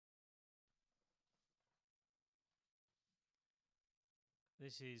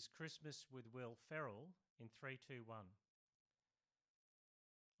This is Christmas with Will Ferrell in 321.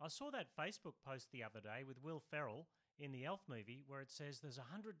 I saw that Facebook post the other day with Will Ferrell in the Elf movie where it says there's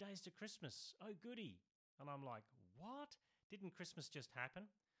 100 days to Christmas. Oh, goody. And I'm like, what? Didn't Christmas just happen?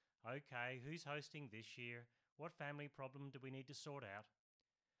 Okay, who's hosting this year? What family problem do we need to sort out?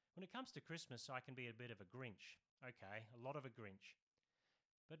 When it comes to Christmas, I can be a bit of a Grinch. Okay, a lot of a Grinch.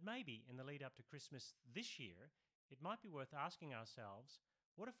 But maybe in the lead up to Christmas this year, it might be worth asking ourselves,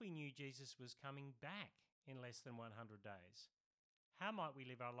 what if we knew Jesus was coming back in less than 100 days? How might we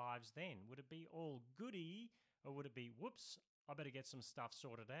live our lives then? Would it be all goody, or would it be, whoops, I better get some stuff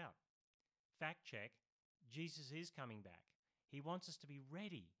sorted out? Fact check, Jesus is coming back. He wants us to be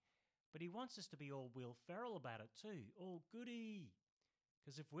ready, but he wants us to be all Will Ferrell about it too, all goody.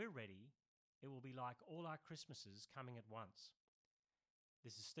 Because if we're ready, it will be like all our Christmases coming at once.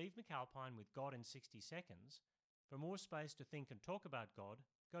 This is Steve McAlpine with God in 60 Seconds. For more space to think and talk about God,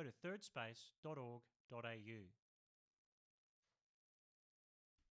 go to thirdspace.org.au.